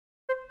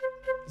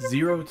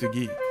Zero to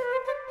geek.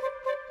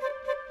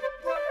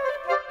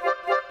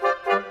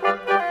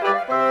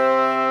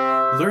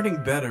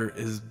 Learning better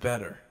is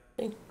better.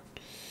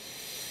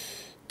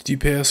 Did you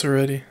pass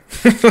already?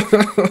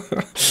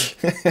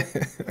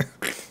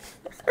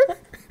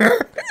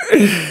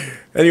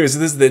 Anyway, so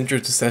this is the intro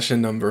to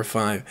session number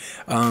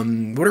 5.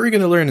 What are we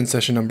going to learn in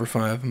session number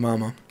 5,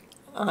 Mama?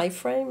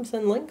 Iframes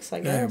and links, I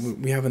guess. Yeah,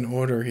 we have an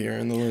order here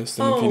in the list.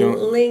 And Oh, if you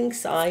don't...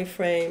 links,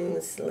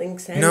 iframes,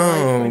 links and No,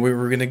 iframes. we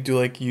were going to do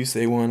like you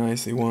say one, I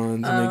say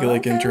one, to make it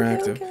like Okay,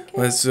 interactive. okay.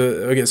 Let's.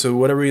 Okay, so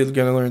what are we going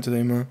to learn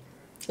today, Ma?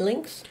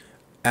 Links?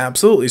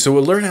 Absolutely. So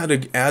we'll learn how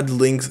to add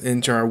links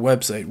into our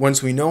website.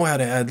 Once we know how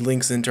to add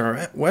links into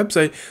our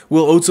website,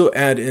 we'll also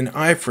add in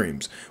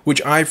iframes,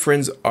 which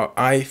iframes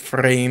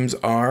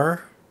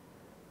are.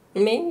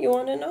 Me? You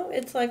want to know?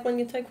 It's like when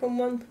you take from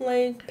one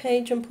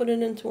page and put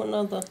it into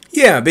another.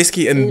 Yeah,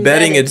 basically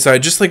embedding Embedded.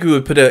 inside, just like we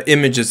would put an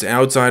image that's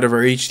outside of our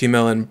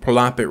HTML and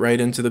plop it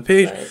right into the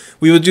page. Right.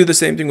 We would do the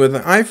same thing with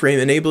an iframe,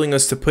 enabling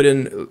us to put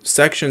in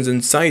sections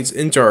and sites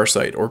into our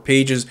site, or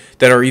pages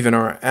that are even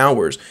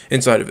ours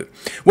inside of it.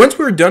 Once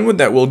we're done with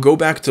that, we'll go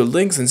back to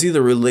links and see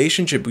the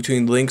relationship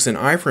between links and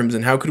iframes,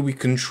 and how could we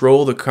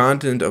control the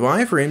content of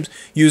iframes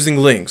using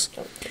links.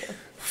 Okay.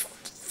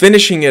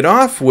 Finishing it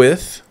off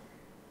with...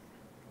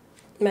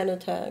 Meta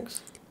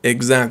tags.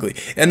 Exactly.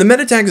 And the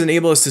meta tags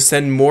enable us to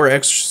send more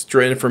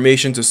extra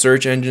information to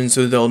search engines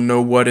so they'll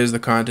know what is the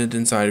content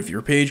inside of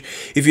your page.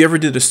 If you ever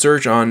did a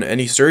search on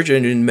any search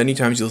engine, many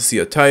times you'll see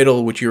a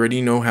title, which you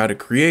already know how to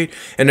create,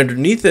 and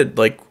underneath it,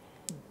 like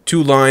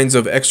 2 lines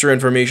of extra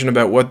information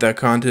about what that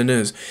content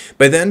is.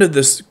 By the end of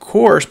this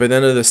course, by the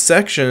end of this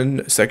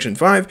section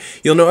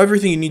 5, you'll know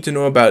everything you need to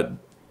know about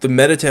the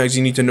meta tags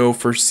you need to know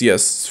for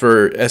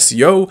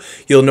SEO.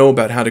 You'll know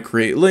about how to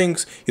create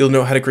links. You'll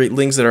know how to create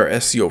links that are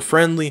SEO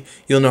friendly.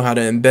 You'll know how to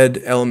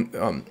embed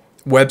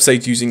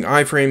websites using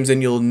iframes,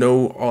 and you'll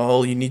know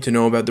all you need to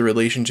know about the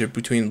relationship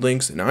between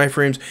links and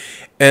iframes.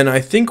 And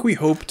I think we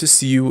hope to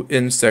see you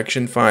in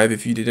section 5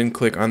 if you didn't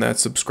click on that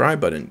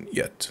subscribe button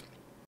yet.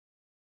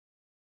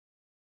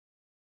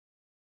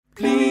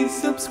 Please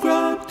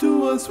subscribe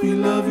to us, we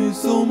love you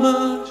so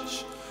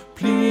much.